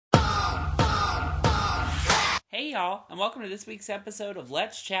Hey y'all, and welcome to this week's episode of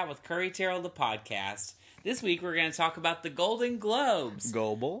Let's Chat with Curry Terrell, the podcast. This week we're going to talk about the Golden Globes,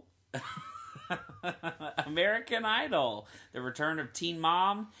 Global, American Idol, the return of Teen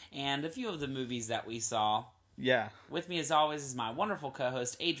Mom, and a few of the movies that we saw. yeah. With me as always is my wonderful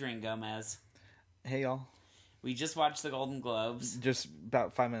co-host Adrian Gomez. Hey y'all. We just watched the Golden Globes. Just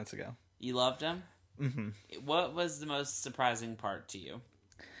about 5 minutes ago. You loved them? Mm-hmm. What was the most surprising part to you?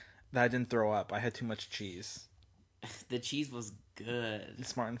 That I didn't throw up. I had too much cheese. The cheese was good.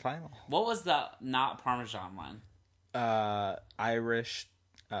 Smart and Final. What was the not Parmesan one? Irish,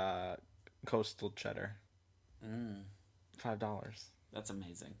 coastal cheddar. $5. That's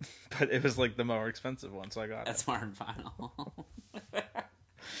amazing. But it was like the more expensive one, so I got That's it. Smart and Final.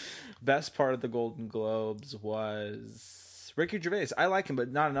 Best part of the Golden Globes was Ricky Gervais. I like him,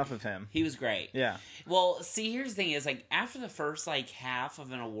 but not enough of him. He was great. Yeah. Well, see, here's the thing is, like, after the first, like, half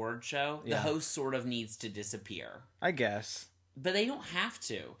of an award show, the host sort of needs to disappear. I guess. But they don't have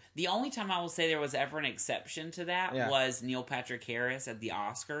to. The only time I will say there was ever an exception to that was Neil Patrick Harris at the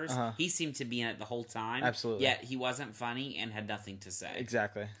Oscars. Uh-huh. He seemed to be in it the whole time. Absolutely. Yet he wasn't funny and had nothing to say.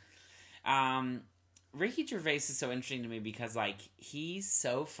 Exactly. Ricky Gervais is so interesting to me because, like, he's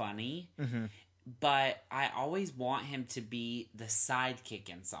so funny, Mm-hmm. but I always want him to be the sidekick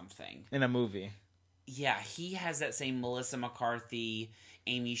in something. In a movie. Yeah, he has that same Melissa McCarthy,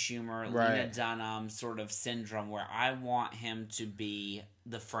 Amy Schumer, Right. Lena Dunham sort of syndrome where I want him to be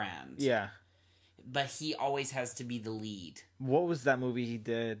the friend. Yeah. But he always has to be the lead. What was that movie he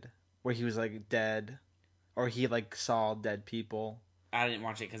did where he was like dead? Or he like saw dead people? I didn't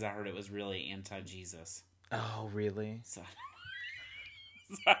watch it because I heard it was really anti-Jesus. Oh, really? So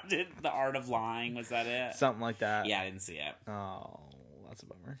I did The Art of Lying. Was that it? Something like that. Yeah, I didn't see it. Oh, that's a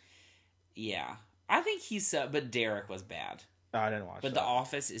bummer. Yeah. I think he's so... But Derek was bad. Oh, I didn't watch But that. The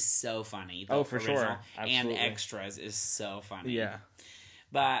Office is so funny. Oh, for original, sure. And Absolutely. Extras is so funny. Yeah.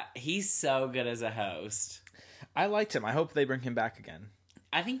 But he's so good as a host. I liked him. I hope they bring him back again.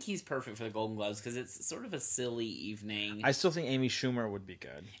 I think he's perfect for the Golden Globes because it's sort of a silly evening. I still think Amy Schumer would be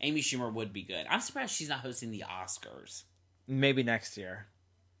good. Amy Schumer would be good. I'm surprised she's not hosting the Oscars. Maybe next year.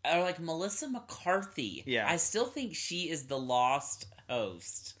 Or like Melissa McCarthy. Yeah. I still think she is the lost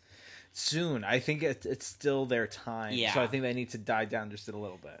host. Soon. I think it's still their time. Yeah. So I think they need to die down just a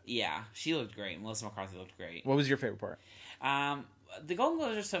little bit. Yeah, she looked great. Melissa McCarthy looked great. What was your favorite part? The Golden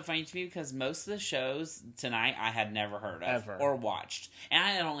Globes are so funny to me because most of the shows tonight I had never heard of Ever. or watched. And I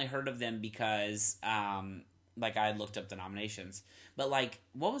had only heard of them because like I had looked up the nominations. But like,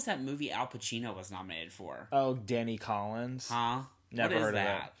 what was that movie Al Pacino was nominated for? Oh, Danny Collins. Huh? Never what is heard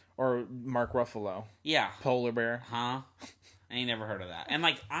that? of that. Or Mark Ruffalo. Yeah. Polar Bear. Huh? I ain't never heard of that. And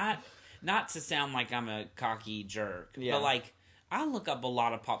like not to sound like I'm a cocky jerk, Yeah. but like I look up a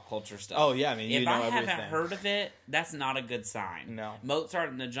lot of pop culture stuff. Oh, yeah. I mean, if you know I everything. haven't heard of it, that's not a good sign. No. Mozart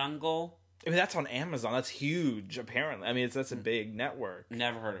in the Jungle, I mean, that's on Amazon. That's huge, apparently. I mean, that's a big network.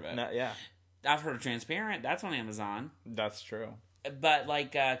 never heard of it. Yeah. I've heard of Transparent. That's on Amazon. That's true. But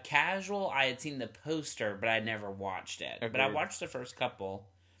like Casual, I had seen the poster, but I never watched it. But I Agreed. watched the first couple.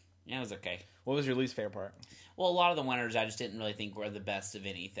 Yeah, it was okay. What was your least favorite part? Well, a lot of the winners I just didn't really think were the best of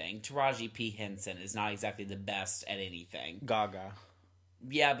anything. Taraji P. Henson is not exactly the best at anything. Gaga.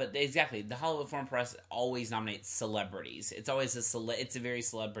 Yeah, but exactly. The Hollywood Foreign Press always nominates celebrities. It's always it's a very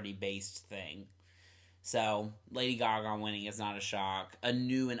celebrity-based thing. So, Lady Gaga winning is not a shock. A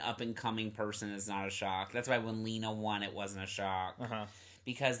new and up-and-coming person is not a shock. That's why when Lena won, it wasn't a shock. Uh-huh.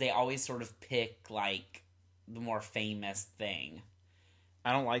 Because they always sort of pick, like, the more famous thing.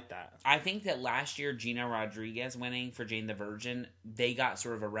 I don't like that. I think that last year, Gina Rodriguez winning for Jane the Virgin, they got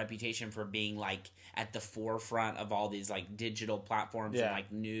sort of a reputation for being, like, at the forefront of all these, like, digital platforms and,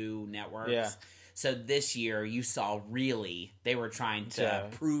 like, new networks. Yeah. So this year, you saw really, they were trying to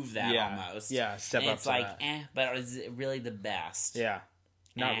prove that almost. Yeah, step and up it's to like, that. but is it really the best? Yeah.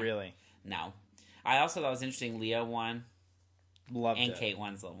 Not really. No. I also thought it was interesting, Leo won, Loved and it. Kate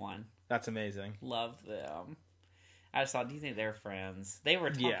Winslet won. That's amazing. Love them. I just thought, do you think they're friends? They were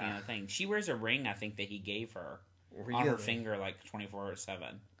talking on the thing. She wears a ring, I think, that he gave her on her finger, like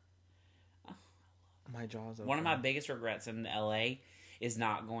 24/7. My jaw's open. One of my biggest regrets in LA is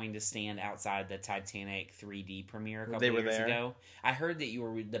not going to stand outside the Titanic 3D premiere a couple They were years there? ago. I heard that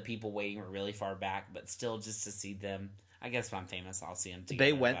the people waiting were really far back, but still just to see them. I guess if I'm famous, I'll see them together.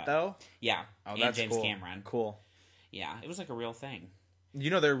 They went, though? Yeah. Oh, and that's James cool. Cameron. Cool. Yeah, it was like a real thing. You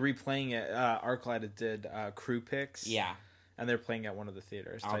know they're replaying it. ArcLight did Crew Picks. Yeah. And they're playing at one of the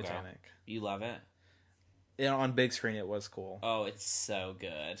theaters, I'll go. Titanic. You love it? Yeah, on big screen, it was cool. Oh, it's so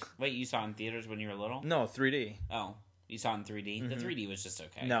good. Wait, you saw it in theaters when you were little? No, 3D. Oh, you saw it in 3D? The 3D was just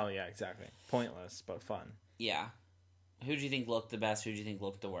okay. No, yeah, exactly. Pointless, but fun. Yeah. Who do you think looked the best? Who do you think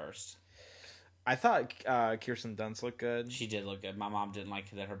looked the worst? I thought Kirsten Dunst looked good. She did look good. My mom didn't like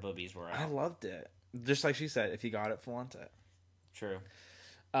that her boobies were out. I loved it. Just like she said, if you got it, flaunt it. True.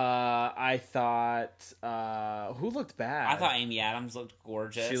 I thought who looked bad? I thought Amy Adams looked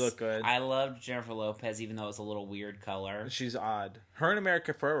gorgeous. She looked good. I loved Jennifer Lopez, even though it was a little weird color. She's odd. Her and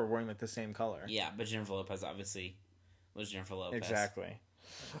America Ferrera were wearing like the same color. Yeah, but Jennifer Lopez obviously was Jennifer Lopez. Exactly.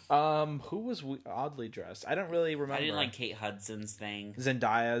 Who was oddly dressed? I don't really remember. I didn't like Kate Hudson's thing.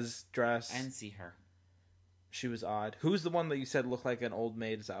 Zendaya's dress. I didn't see her. She was odd. Who's the one that you said looked like an old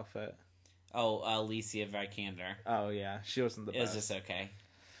maid's outfit? Oh, Alicia Vikander. Oh yeah, she wasn't the best. It was just okay.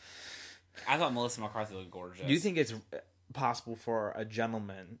 I thought Melissa McCarthy looked gorgeous. Do you think it's possible for a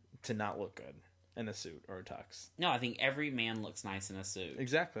gentleman to not look good in a suit or a tux? No, I think every man looks nice in a suit.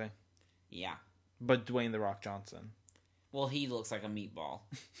 Exactly. Yeah. But Dwayne The Rock Johnson. Well, he looks like a meatball.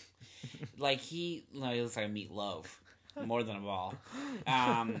 He looks like a meatloaf. More than a ball.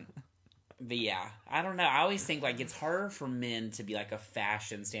 But yeah, I don't know. I always think like it's harder for men to be like a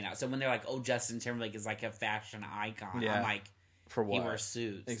fashion standout. So when they're like, "Oh, Justin Timberlake is like a fashion icon," Yeah. I'm like, For what? he wears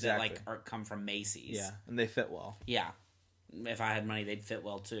suits Exactly. that come from Macy's. Yeah, and they fit well. Yeah. If I had money, they'd fit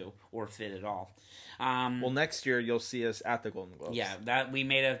well too, or fit at all. Well, next year you'll see us at the Golden Globes. Yeah, that we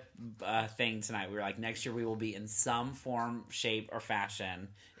made a thing tonight. We were like, next year we will be in some form, shape, or fashion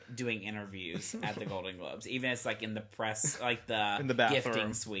doing interviews at the Golden Globes, even if it's like in the press, like In the bathroom.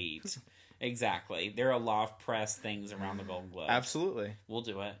 gifting suite. Exactly. There are a lot of press things around the Golden Globes. Absolutely, We'll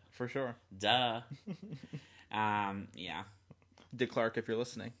do it. for sure. Duh. Yeah. Dick Clark, if you're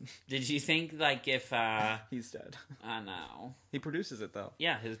listening, Did you think like if he's dead. I know. He produces it though.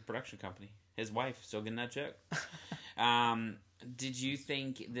 Yeah, his production company. His wife still getting that check. Did you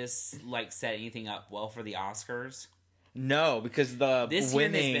think this like set anything up well for the Oscars? No, because the This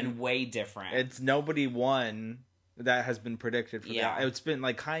winning year has been way different. it's nobody won that has been predicted for Yeah. it's been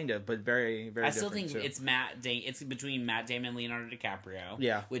like kind of, but very, very. I still think different, too. it's between Matt Damon and Leonardo DiCaprio.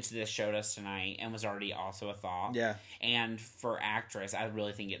 Yeah. Which this showed us tonight and was already also a thought. Yeah. And for actress, I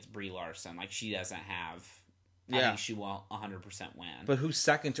really think it's Brie Larson. Like she doesn't have. I Yeah. think she will 100% win. But who's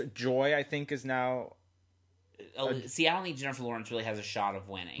second? Joy, I think, is now. See, I don't think Jennifer Lawrence really has a shot of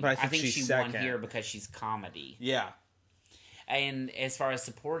winning. But I think she's she second. won here because she's comedy. Yeah. And as far as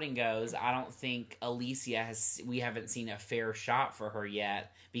supporting goes, I don't think Alicia we haven't seen a fair shot for her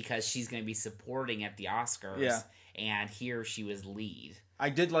yet because she's going to be supporting at the Oscars. Yeah. And here she was lead. I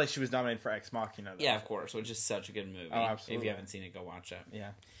did like she was nominated for Ex Machina, though. Yeah, of course, which is such a good movie. Oh, absolutely. If you haven't seen it, go watch it. Yeah.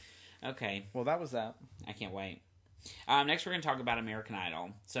 Okay, Well, that was that. I can't wait. Next, we're going to talk about American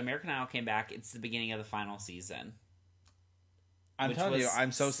Idol. So American Idol came back. It's the beginning of the final season. I'm Which telling you, was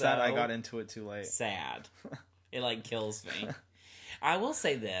I'm so sad I so got into it too late. Sad. It, like, kills me. I will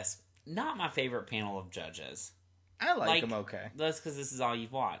say this. Not my favorite panel of judges. I like Like- them okay. That's because this is all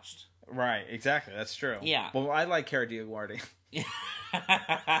you've watched. Right, exactly. That's true. Yeah. Well, I like Cara DioGuardi.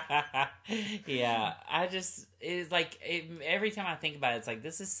 Yeah, it's like every time I think about it, it's like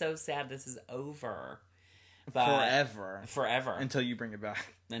this is so sad. This is over, but forever Until you bring it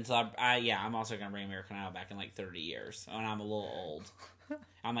back. until I'm also gonna bring American Idol back in like 30 years when I'm a little old.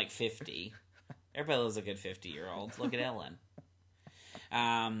 I'm like 50. Everybody loves a good 50-year-old. Look at Ellen.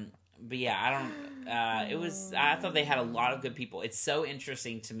 But yeah, I thought they had a lot of good people. It's so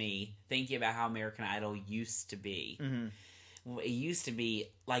interesting to me thinking about how American Idol used to be. Mm-hmm. It used to be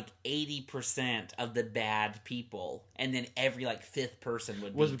like 80% of the bad people, and then every like fifth person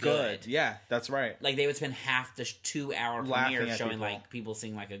would Was be good. Yeah, that's right. Like they would spend half the 2-hour Laughing premiere at showing people. like people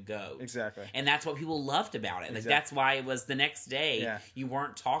sing like a goat. Exactly. And that's what people loved about it. Like Exactly. that's why it was the next day. Yeah. You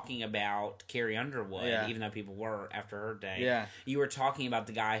weren't talking about Carrie Underwood, Yeah. even though people were after her day. Yeah. You were talking about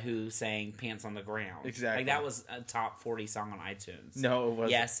the guy who sang "Pants on the Ground." Exactly. Like that was a top 40 song on iTunes. No, it wasn't.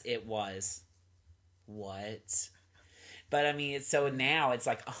 Yes, it was. What? But I mean, so now it's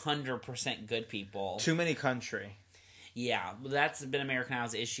like 100% good people. Too many country. Yeah, that's been American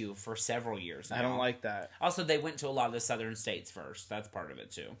Idol's issue for several years now. I don't like that. Also, they went to a lot of the southern states first. That's part of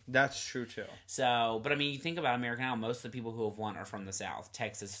it too. That's true too. So, but I mean, you think about American Idol, most of the people who have won are from the South.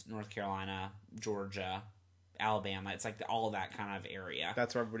 Texas, North Carolina, Georgia, Alabama. It's like all that kind of area.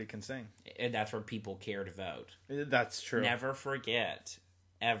 That's where everybody can sing. And that's where people care to vote. That's true. Never forget,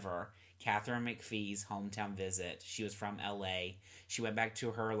 ever, Catherine McPhee's hometown visit. She was from LA. She went back to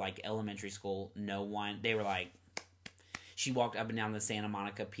her like elementary school. They were like, she walked up and down the Santa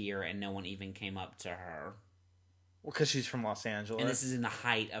Monica Pier and no one even came up to her. Well, because she's from Los Angeles. And this is in the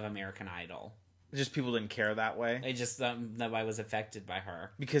height of American Idol. Just people didn't care that way. They just, nobody was affected by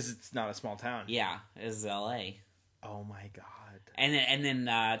her. Because it's not a small town. Yeah, it was LA. Oh my god. And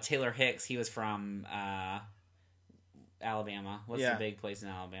then Taylor Hicks, he was from Alabama. What's the big place in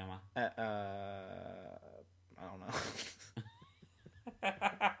Alabama? I don't know.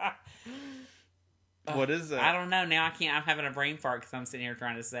 What is it? I don't know. Now I can't. I'm having a brain fart because I'm sitting here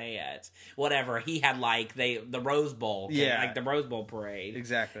trying to say it. Whatever. He had like the Rose Bowl. Like the Rose Bowl parade.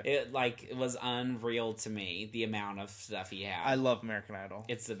 Exactly. It was unreal to me, the amount of stuff he had. I love American Idol.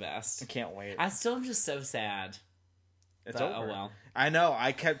 It's the best. I can't wait. I still am just so sad. It's over. Oh well. I know.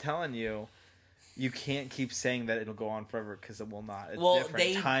 I kept telling you. You can't keep saying that it'll go on forever because it will not. It's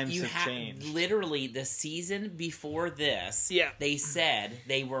different. Times have changed. Literally, the season before this, they said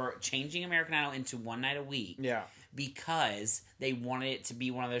they were changing American Idol into one night a week. Yeah. Because they wanted it to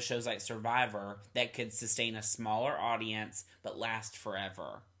be one of those shows like Survivor that could sustain a smaller audience but last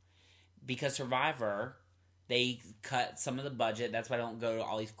forever. Because Survivor, they cut some of the budget. That's why I don't go to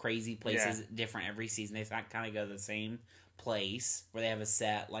all these crazy places different every season. They kind of go to the same place where they have a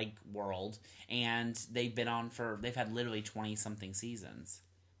set like world, and they've had literally 20 something seasons,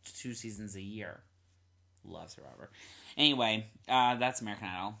 2 seasons a year. Love Survivor. Anyway, that's American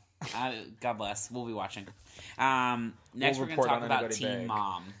Idol. God bless. We'll be watching. Next we're going to talk about Teen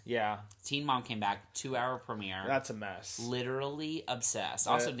Mom. Yeah. Teen Mom came back, 2-hour premiere. That's a mess. Literally obsessed.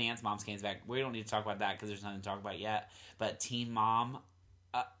 Also, Dance Moms came back. We don't need to talk about that because there's nothing to talk about yet. But Teen Mom,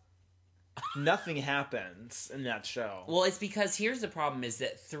 nothing happens in that show. Well, it's because here's the problem is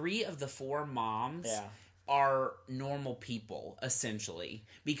that 3 of the 4 moms are normal people, essentially.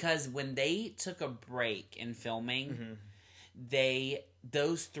 Because when they took a break in filming,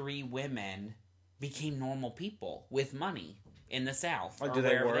 those 3 women became normal people with money in the South. Or do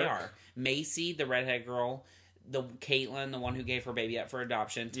wherever they are. Macy, the redhead girl, Caitlin, the one who gave her baby up for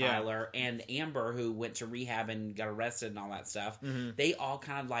adoption, Tyler, and Amber, who went to rehab and got arrested and all that stuff, they all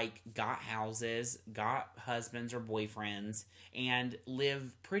kind of like got houses, got husbands or boyfriends, and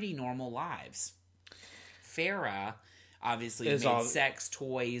live pretty normal lives. Farrah obviously made sex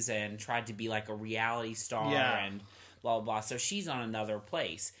toys and tried to be like a reality star and blah, blah, blah. So she's on another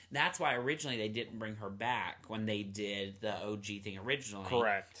place. That's why originally they didn't bring her back when they did the OG thing originally.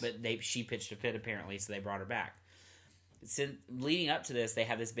 Correct. But she pitched a fit apparently, so they brought her back. Since leading up to this, they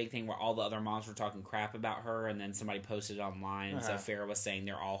had this big thing where all the other moms were talking crap about her, and then somebody posted it online. And so Farrah was saying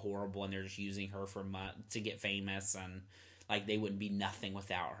they're all horrible and they're just using her to get famous, and like they wouldn't be nothing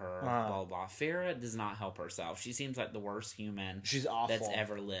without her. Blah, blah, blah. Farrah does not help herself. She seems like the worst human that's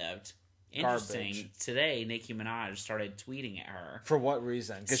ever lived. Interesting. Garbage. Today, Nicki Minaj started tweeting at her. For what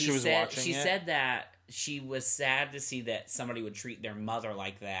reason? Because she was watching it? She said that she was sad to see that somebody would treat their mother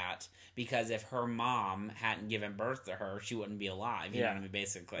like that, because if her mom hadn't given birth to her, she wouldn't be alive. You know what I mean,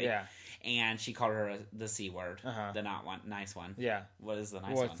 basically. Yeah. And she called her the C word. The not one. Nice one. Yeah. What is the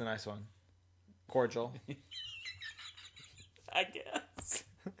nice one? What's the nice one? Cordial. I guess.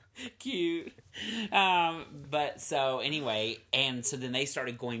 Cute. But so anyway, and so then they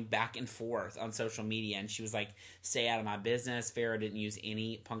started going back and forth on social media, and she was like, stay out of my business. Farrah didn't use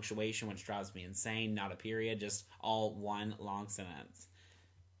any punctuation, which drives me insane. Not a period, just all one long sentence.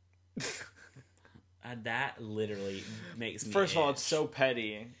 That literally makes me First of all, it's so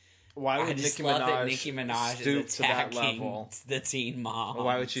petty. Why would Nicki Minaj stoop to that level? The teen mom.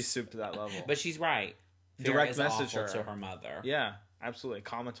 Why would she stoop to that level? But she's right. Direct message her to her mother. Yeah. Absolutely.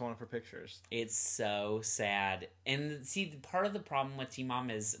 Comment on one of her pictures. It's so sad. And see, part of the problem with Teen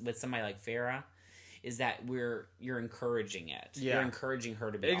Mom is with somebody like Farrah is that you're encouraging it. Yeah. You're encouraging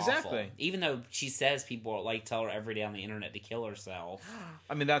her to be awful. Even though she says people like tell her every day on the internet to kill herself.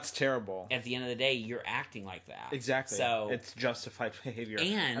 I mean, that's terrible. At the end of the day, you're acting like that. Exactly. So it's justified behavior.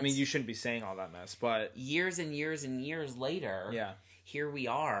 And I mean, you shouldn't be saying all that mess, but years and years and years later, here we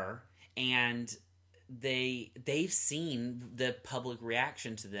are, and they've seen the public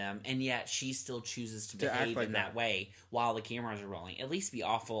reaction to them, and yet she still chooses to behave in that way while the cameras are rolling. At least be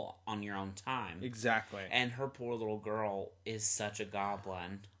awful on your own time. Exactly. And her poor little girl is such a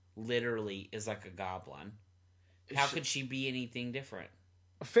goblin. Literally is like a goblin. How could she be anything different?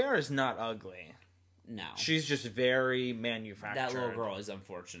 Farrah's not ugly. No. She's just very manufactured. That little girl is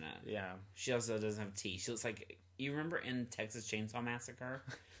unfortunate. Yeah. She also doesn't have teeth. She looks like... You remember in Texas Chainsaw Massacre?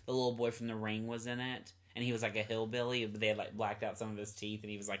 The little boy from The Ring was in it, and he was like a hillbilly, but they had like blacked out some of his teeth,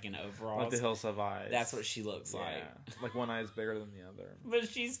 and he was like in overalls. Like the Hills Have Eyes. That's what she looks like. Like one eye is bigger than the other. But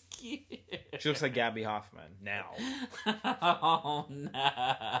she's cute. She looks like Gabby Hoffman now. Oh no!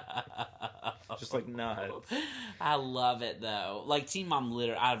 Just like nuts. I love it though. Like Teen Mom,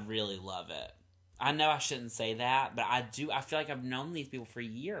 I really love it. I know I shouldn't say that, but I do. I feel like I've known these people for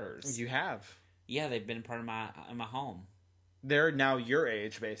years. You have. Yeah, they've been part of my home. They're now your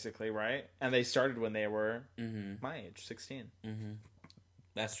age, basically, right? And they started when they were my age, 16. Mm-hmm.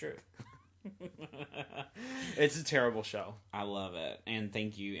 That's true. It's a terrible show. I love it. And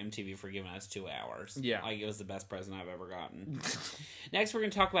thank you, MTV, for giving us 2 hours. Yeah. Like, it was the best present I've ever gotten. Next, we're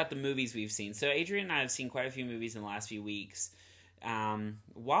going to talk about the movies we've seen. So, Adrian and I have seen quite a few movies in the last few weeks.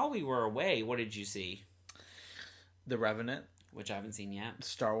 While we were away, what did you see? The Revenant. Which I haven't seen yet.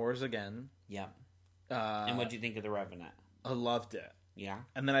 Star Wars again. Yep. And what do you think of The Revenant? I loved it. Yeah.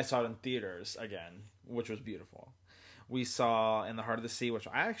 And then I saw it in theaters again, which was beautiful. We saw In the Heart of the Sea, which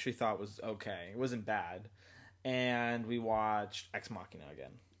I actually thought was okay. It wasn't bad. And we watched Ex Machina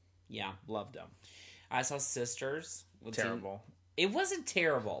again. Yeah. Loved them. I saw Sisters. Terrible. It wasn't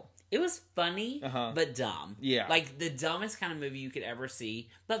terrible. It was funny, but dumb. Yeah. Like, the dumbest kind of movie you could ever see,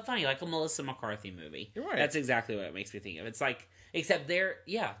 but funny, like a Melissa McCarthy movie. You're right. That's exactly what it makes me think of. It's like, except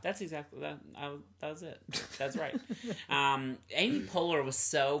that's exactly that. That was it. That's right. Amy Poehler was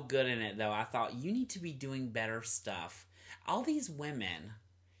so good in it, though. I thought, you need to be doing better stuff. All these women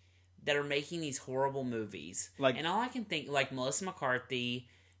that are making these horrible movies, and all I can think, like Melissa McCarthy.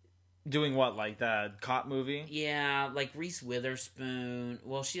 Doing what, like the cop movie? Yeah, like Reese Witherspoon.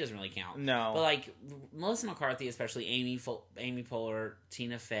 Well, she doesn't really count. No. But like Melissa McCarthy, especially Amy Poehler,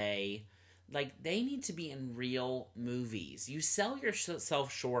 Tina Fey, like they need to be in real movies. You sell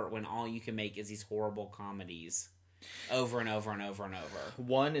yourself short when all you can make is these horrible comedies over and over and over and over.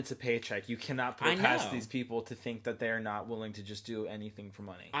 One, it's a paycheck. You cannot put it past these people to think that they are not willing to just do anything for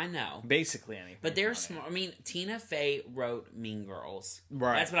money. I know. Basically anything. But they're smart. I mean, Tina Fey wrote Mean Girls.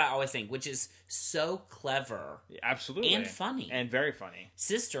 Right. That's what I always think, which is so clever. Absolutely. And funny. And very funny.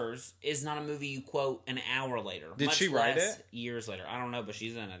 Sisters is not a movie you quote an hour later. Did she write it? Years later. I don't know, but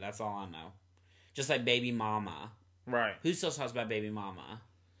she's in it. That's all I know. Just like Baby Mama. Right. Who still talks about Baby Mama?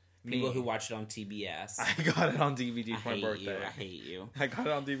 People who watch it on TBS. I got it on DVD for my birthday. I hate you. I got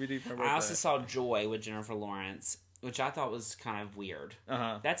it on DVD for my birthday. I also saw Joy with Jennifer Lawrence, which I thought was kind of weird.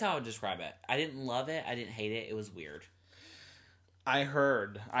 That's how I would describe it. I didn't love it. I didn't hate it. It was weird. I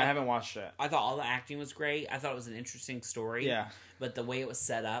heard. I haven't watched it. I thought all the acting was great. I thought it was an interesting story. Yeah. But the way it was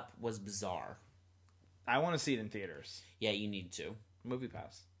set up was bizarre. I want to see it in theaters. Yeah, you need to. Movie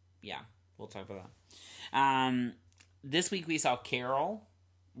Pass. Yeah, we'll talk about that. This week we saw Carol.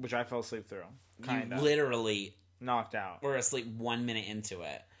 Which I fell asleep through. Kinda. You literally knocked out. Were asleep 1 minute into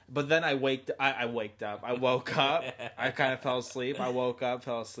it. But then I waked up. I woke up. I kind of fell asleep. I woke up,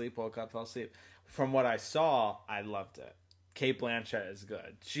 fell asleep, woke up, fell asleep. From what I saw, I loved it. Cate Blanchett is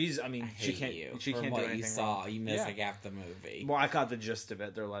good. She can't do anything wrong. You saw, you missed like half the movie. Well, I got the gist of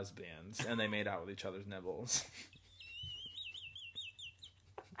it. They're lesbians, and they made out with each other's nibbles.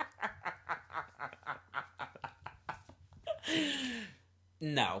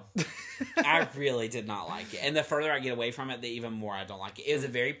 No. I really did not like it. And the further I get away from it, the even more I don't like it. It was a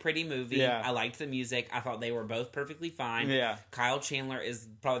very pretty movie. Yeah. I liked the music. I thought they were both perfectly fine. Yeah. Kyle Chandler is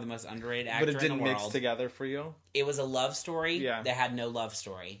probably the most underrated actor in the world. But it didn't mix together for you? It was a love story that had no love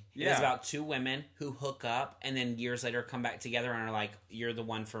story. It was about two women who hook up and then years later come back together and are like, you're the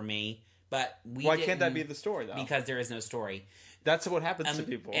one for me. But why can't that be the story, though? Because there is no story. That's what happens to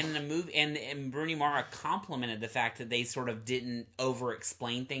people. And the movie and Rooney Mara complimented the fact that they sort of didn't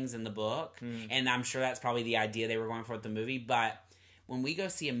over-explain things in the book, and I'm sure that's probably the idea they were going for with the movie. But when we go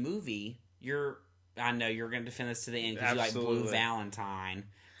see a movie, I know you're going to defend this to the end because you like Blue Valentine.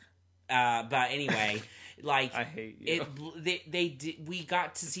 But anyway, like I hate you. We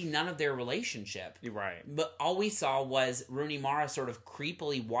got to see none of their relationship. You're right. But all we saw was Rooney Mara sort of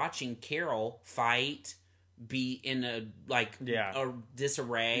creepily watching Carol fight, be in a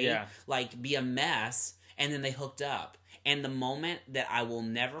disarray, be a mess, and then they hooked up. And the moment that I will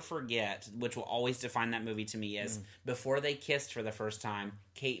never forget, which will always define that movie to me, is before they kissed for the first time,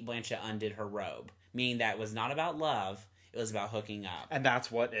 Cate Blanchett undid her robe, meaning that it was not about love. It was about hooking up. And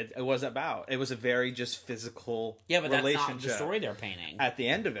that's what it was about. It was a very just physical relationship. That's not the story they're painting. At the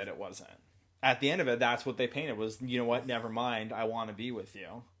end of it, it wasn't. At the end of it, that's what they painted was, you know what, never mind, I want to be with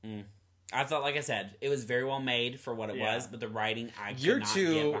you. I thought, like I said, it was very well made for what it was, but the writing, I could not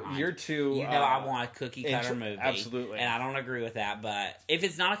get behind. You're too... You know I want a cookie-cutter movie. Absolutely. And I don't agree with that, but if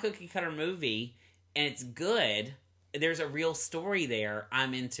it's not a cookie-cutter movie, and it's good... There's a real story there.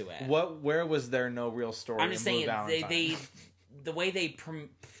 I'm into it. Where was there no real story? I'm just saying the way they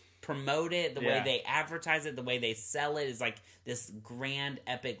promote it, the way they advertise it, the way they sell it is like this grand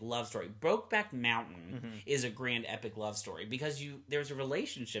epic love story. Brokeback Mountain is a grand epic love story because there's a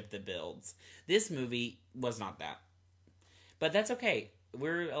relationship that builds. This movie was not that, but that's okay.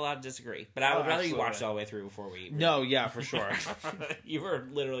 we're allowed to disagree. But I would rather you watch it all the way through before we... No, yeah, for sure. You were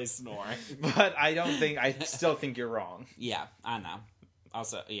literally snoring. But I still think you're wrong. Yeah, I know.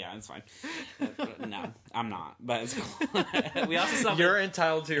 Also, yeah, it's fine. No, I'm not. But it's cool. We also saw... You're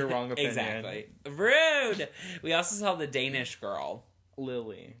entitled to your wrong opinion. Exactly. Rude! We also saw The Danish Girl.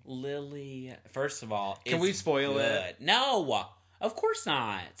 Lily. First of all, can we spoil it? No! Of course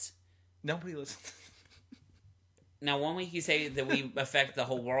not. Nobody listens. Now, one week you say that we affect the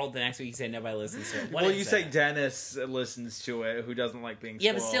whole world, the next week you say nobody listens to it. Well, you say Dennis listens to it, who doesn't like being spoiled.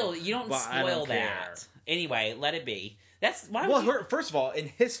 Yeah, but still, you don't spoil that. Anyway, let it be. That's why. Well, first of all, in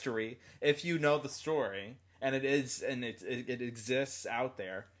history, if you know the story and it exists out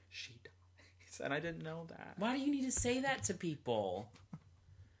there, she dies, and I didn't know that. Why do you need to say that to people?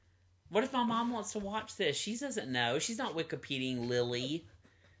 What if my mom wants to watch this? She doesn't know. She's not Wikipediaing Lily.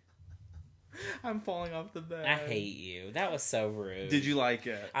 I'm falling off the bed. I hate you. That was so rude. Did you like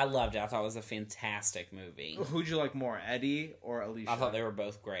it? I loved it. I thought it was a fantastic movie. Who'd you like more, Eddie or Alicia? I thought they were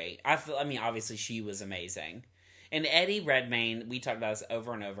both great. I mean, obviously she was amazing. And Eddie Redmayne, we talked about this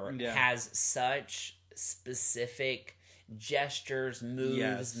over and over, has such specific gestures,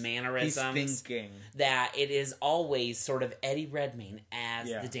 moves, mannerisms. He's thinking. That it is always sort of Eddie Redmayne as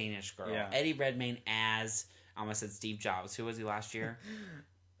the Danish Girl. Yeah. Eddie Redmayne as, I almost said Steve Jobs. Who was he last year?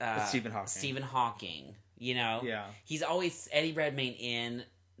 Stephen Hawking. You know? Yeah. He's always Eddie Redmayne in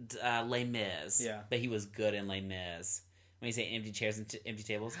Les Mis. Yeah. But he was good in Les Mis. When you say empty chairs and empty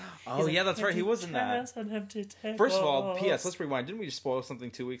tables. Oh, yeah, that's right. He was in that. Empty tables. First of all, P.S. Let's rewind. Didn't we just spoil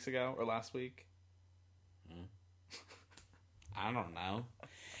something 2 weeks ago or last week? I don't know.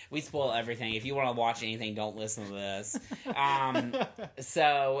 We spoil everything. If you want to watch anything, don't listen to this.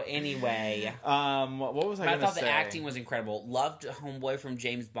 So, anyway. What was I going to say? I thought the acting was incredible. Loved Homeboy from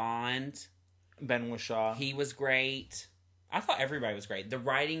James Bond. Ben Whishaw. He was great. I thought everybody was great. The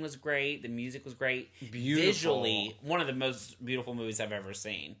writing was great. The music was great. Beautiful. Visually, one of the most beautiful movies I've ever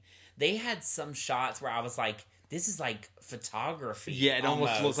seen. They had some shots where I was like, this is like photography. Yeah, it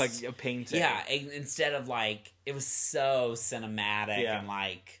almost looks like a painting. Yeah, instead of like, it was so cinematic and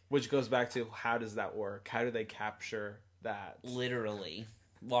like... Which goes back to, how does that work? How do they capture that? Literally.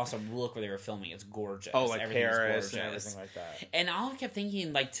 Well, also, look where they were filming. It's gorgeous. Oh, like Paris and everything like that. And I kept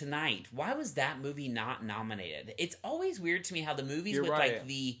thinking, like, tonight, why was that movie not nominated? It's always weird to me how the movies like,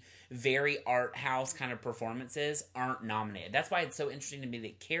 the very art house kind of performances aren't nominated. That's why it's so interesting to me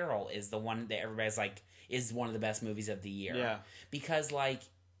that Carol is the one that everybody's like, is one of the best movies of the year. Yeah. Because, like,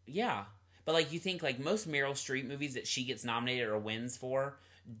 yeah. But, like, you think, like, most Meryl Streep movies that she gets nominated or wins for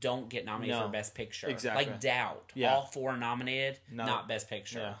don't get nominated for Best Picture. Exactly. Like Doubt. Yeah. All 4 nominated, not Best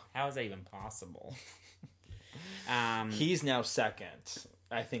Picture. Yeah. How is that even possible? He's now second,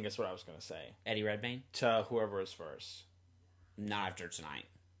 I think is what I was going to say. Eddie Redmayne? To whoever is first. Not after tonight.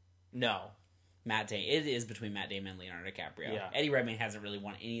 No. Matt Damon. It is between Matt Damon and Leonardo DiCaprio. Yeah. Eddie Redmayne hasn't really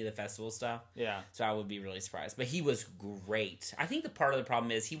won any of the festival stuff. Yeah. So I would be really surprised. But he was great. I think the part of the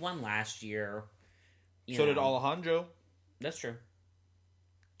problem is he won last year. So did Alejandro. That's true.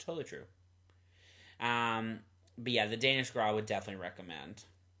 Totally true. But yeah, The Danish Girl I would definitely recommend.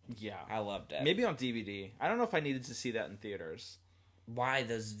 Yeah. I loved it. Maybe on DVD. I don't know if I needed to see that in theaters. Why?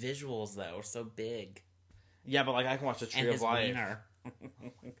 Those visuals, though, are so big. Yeah, but like I can watch The Tree of Life. Wiener.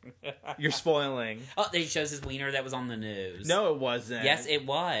 You're spoiling. Oh, they shows his wiener that was on the news. No, it wasn't. Yes, it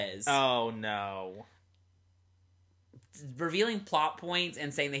was. Oh, no. Revealing plot points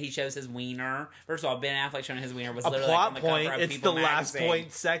and saying that he shows his wiener. First of all, Ben Affleck showing his wiener was a literally plot like on the point. cover of It's People the last magazine.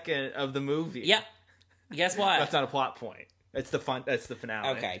 point second of the movie. Yep. Guess what? That's not a plot point. It's the fun. That's the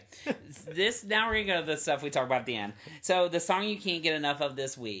finale. Okay. Now we're gonna go to the stuff we talk about at the end. So the song you can't get enough of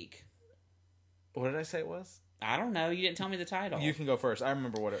this week. What did I say it was? I don't know. You didn't tell me the title. You can go first. I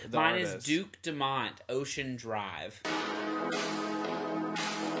remember what it. Mine is Duke Dumont, Ocean Drive.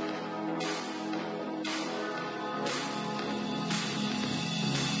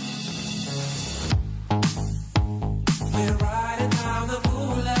 We're riding down the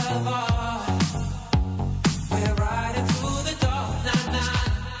boulevard. We're riding through the dark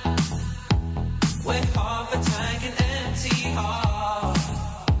night. We're half a tank and empty heart.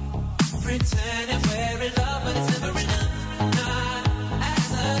 Pretending we're in love, but it's never enough. Not as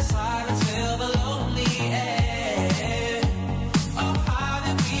the sirens fill the lonely air.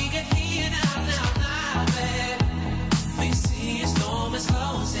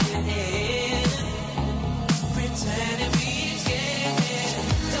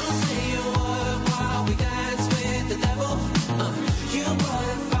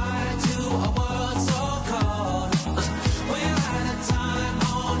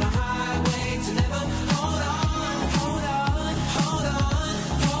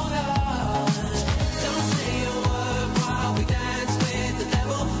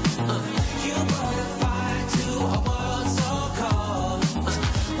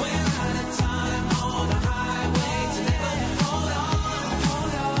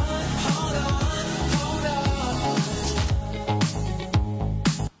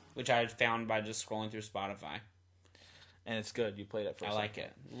 which I found by just scrolling through Spotify. And it's good. You played it for a I like second.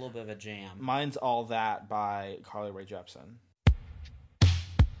 it. A little bit of a jam. Mine's All That by Carly Rae Jepsen.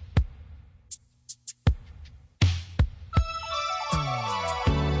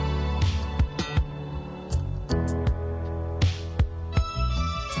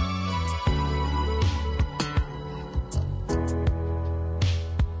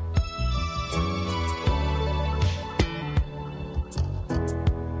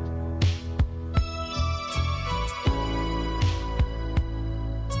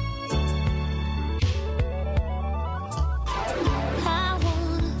 I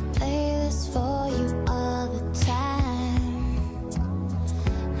wanna play this for you all the time.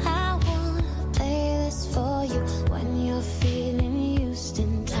 I wanna play this for you when you're feeling used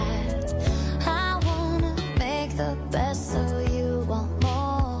and tired. I wanna make the best so you want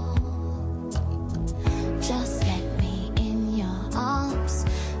more. Just let me in your arms.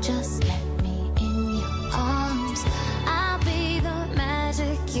 Just let me in your arms. I'll be the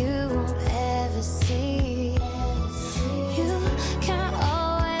magic you won't ever see. You can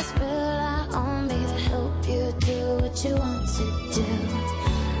always rely on me to help you do what you want to do.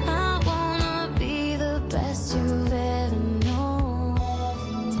 I wanna be the best you've ever known.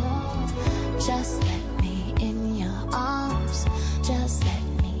 Just let me in your arms. Just let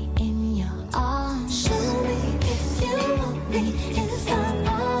me in your arms. Show me if you want me, if I'm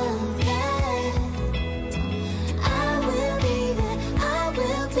all that. I will be there, I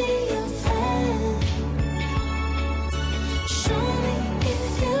will be your friend. Show me if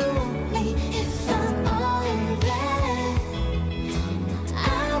you want me, if I'm all that. I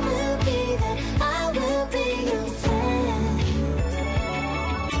will be there, I will be your friend.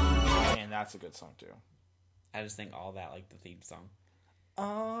 And that's a good song, too. I just think all that, like the theme song.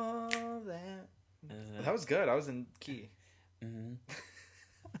 All That. That was good. I was in key.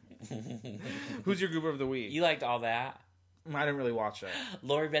 Who's your goober of the week? You liked all that? I didn't really watch it.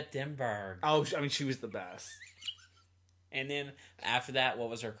 Lori Beth Denberg. Oh, I mean, she was the best. And then after that, what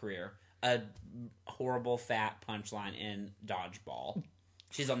was her career? A horrible fat punchline in Dodgeball.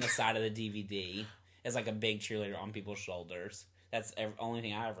 She's on the side of the DVD as like a big cheerleader on people's shoulders. That's the only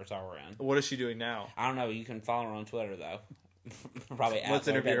thing I ever saw her in. What is she doing now? I don't know. You can follow her on Twitter though. Probably Let's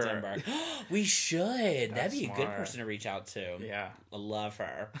at Lori Beth interview her. Denberg. We should. That'd That's be a good smart. person to reach out to. Yeah. I love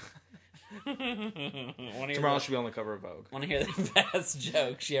her. Tomorrow she'll be on the cover of Vogue. Want to hear the best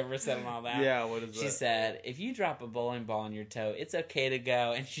joke she ever said on all that? Yeah, what is She that? said, if you drop a bowling ball on your toe, it's okay to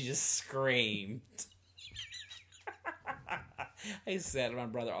go. And she just screamed. I used to say that to my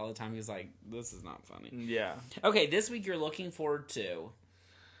brother all the time. He was like, this is not funny. Yeah. Okay, this week you're looking forward to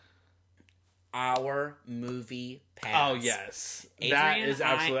our movie pass. Oh, yes. Adrian, That is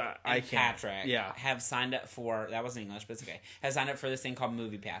absolutely... I and can't. Patrick Yeah. have signed up for, that wasn't English, but it's okay, have signed up for this thing called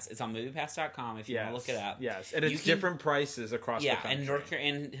Movie Pass. It's on MoviePass.com if you want to look it up. Yes, and You it's can- different prices across the Yeah, country.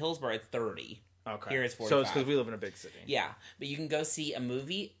 and in Hillsborough it's 30. Okay. Here it's So 45. it's because we live in a big city. Yeah, but you can go see a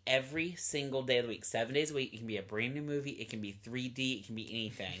movie every single day of the week, 7 days a week. It can be a brand new movie. It can be 3D. It can be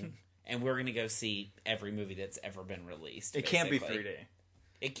anything. And we're going to go see every movie that's ever been released. It can't be basically. 3D.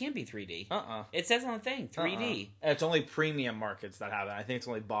 It can be 3D. Uh-uh. It says on the thing, 3D. It's only premium markets that have it. I think it's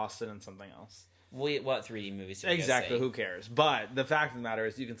only Boston and something else. What 3D movies do you Exactly. go see? Who cares? But the fact of the matter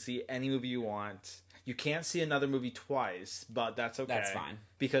is you can see any movie you want. You can't see another movie twice, but that's okay. That's fine.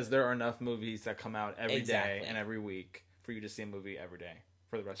 Because there are enough movies that come out every day Exactly. and every week for you to see a movie every day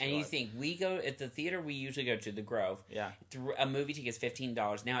for the rest of And your you life. think, we go at the theater we usually go to, the Grove. Yeah. A movie ticket is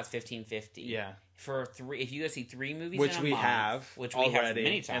 $15. Now it's $15.50. Yeah. For if you go see 3 movies Which in a we month, have which we already have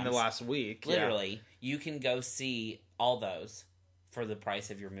many times in the last week. yeah. literally, you can go see all those for the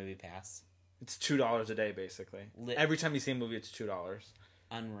price of your movie pass. It's $2 a day, basically. Lit- Every time you see a movie, it's $2.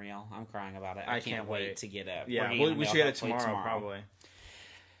 Unreal. I'm crying about it. I I can't can't wait wait. to get it. Yeah, We're getting we a should mail get it hopefully tomorrow, probably.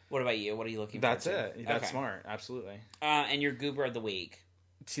 What about you? What are you looking That's forward to? it. That's Okay. smart. Absolutely. And your goober of the week.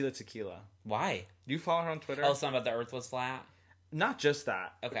 Tila Tequila. Why? Do you follow her on Twitter? Oh, something about the earth was flat? Not just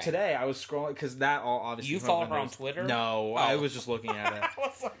that. Okay. Today I was scrolling because that all obviously. You came up follow in her on those- Twitter? No, Oh. I was just looking at it. I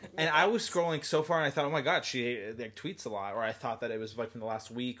was like, And I was scrolling so far, and I thought, oh my god, she like tweets a lot. Or I thought that it was like in the last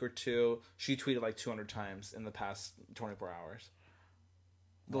week or two. She tweeted like 200 times in the past 24 hours.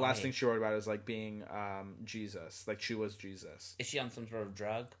 The last Why? thing she wrote about is like being Jesus, like she was Jesus. Is she on some sort of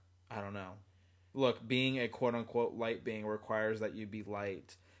drug? I don't know. Look, being a quote unquote light being requires that you be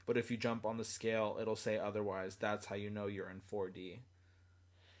light. But if you jump on the scale, it'll say otherwise. That's how you know you're in 4D.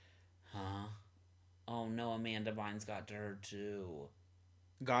 Huh? Oh no, Amanda Bynes got to her too.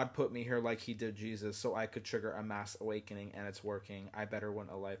 God put me here like he did Jesus so I could trigger a mass awakening, and it's working. I better win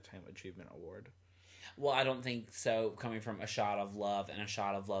a Lifetime Achievement Award. Well, I don't think so. Coming from A Shot of Love and A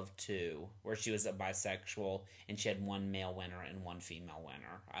Shot of Love 2, where she was a bisexual and she had one male winner and one female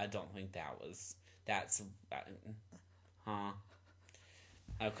winner. I don't think that's huh.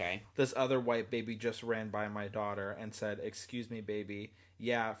 Okay. This other white baby just ran by my daughter and said, "Excuse me, baby.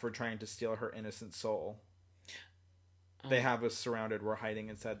 Yeah, for trying to steal her innocent soul. They have us surrounded. We're hiding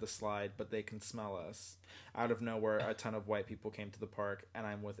inside the slide, but they can smell us." Out of nowhere, a ton of white people came to the park, and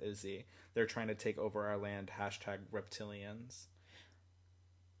I'm with Izzy. They're trying to take over our land. #reptilians.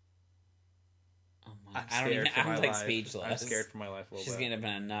 Oh my! I'm like speechless. I'm scared for my life a little She's bit. gonna be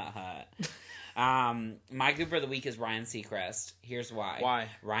a nut hut. My Goober of the Week is Ryan Seacrest. Here's why. Why?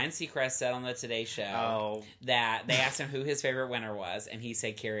 Ryan Seacrest said on the Today Show that they asked him who his favorite winner was, and he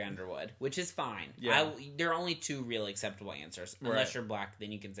said Carrie Underwood, which is fine. Yeah. There are only two real acceptable answers. Right. Unless you're black,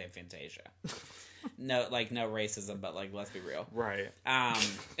 then you can say Fantasia. No racism, but like, let's be real. Right.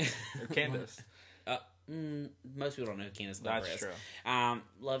 Or Candace. Most people don't know who Candace LeRae is. That's true.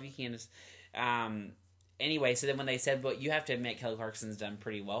 Love you, Candace. Anyway, so then when they said, "But you have to admit Kelly Clarkson's done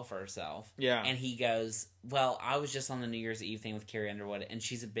pretty well for herself," Yeah. and he goes, "Well, I was just on the New Year's Eve thing with Carrie Underwood, and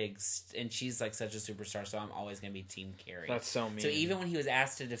she's like such a superstar, so I'm always going to be Team Carrie." That's so mean. So even when he was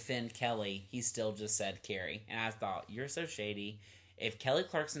asked to defend Kelly, he still just said Carrie, and I thought, you're so shady. If Kelly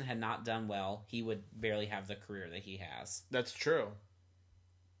Clarkson had not done well, he would barely have the career that he has. That's true.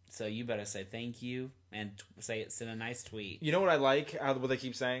 So you better say thank you and send a nice tweet. You know what I like? What they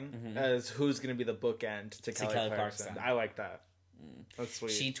keep saying is who's going to be the bookend to Kelly Clarkson. I like that. That's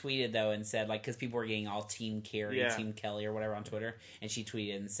sweet. She tweeted though and said, like, because people were getting all Team Carrie, Team Kelly, or whatever on Twitter, and she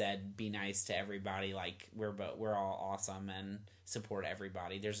tweeted and said, "Be nice to everybody. Like we're all awesome and support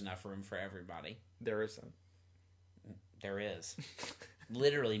everybody. There's enough room for everybody." There isn't. There is.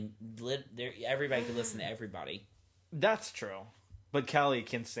 Literally, everybody could listen to everybody. That's true. But Kelly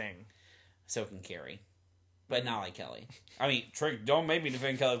can sing. So can Carrie. But not like Kelly. I mean, Trick, don't make me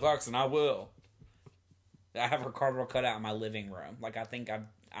defend Kelly Clarkson. I will. I have her cardboard cut out in my living room. Like, I think I've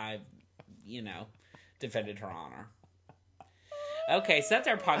defended her honor. Okay, so that's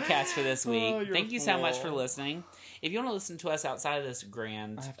our podcast for this week. Oh, Thank you so much for listening. If you want to listen to us outside of this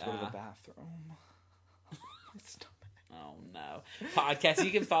grand... I have to go to the bathroom. Oh, no. Podcast,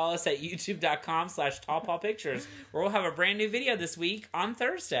 you can follow us at youtube.com/TallPaulPictures, where we'll have a brand new video this week on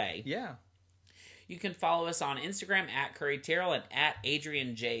Thursday. Yeah. You can follow us on Instagram at Curry Terrell and at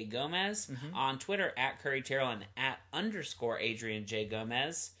Adrian J. Gomez. On Twitter at Curry Terrell and at _Adrian J.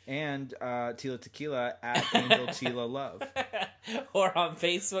 Gomez. And Tila Tequila at Angel Tila Love. Or on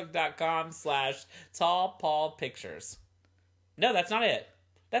Facebook.com/TallPaulPictures. No, that's not it.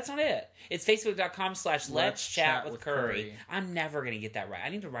 That's not it. It's Facebook.com/Let's Chat with Curry. I'm never going to get that right. I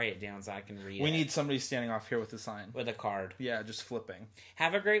need to write it down so I can read it. We need somebody standing off here with a sign. With a card. Yeah, just flipping.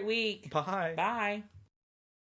 Have a great week. Bye. Bye.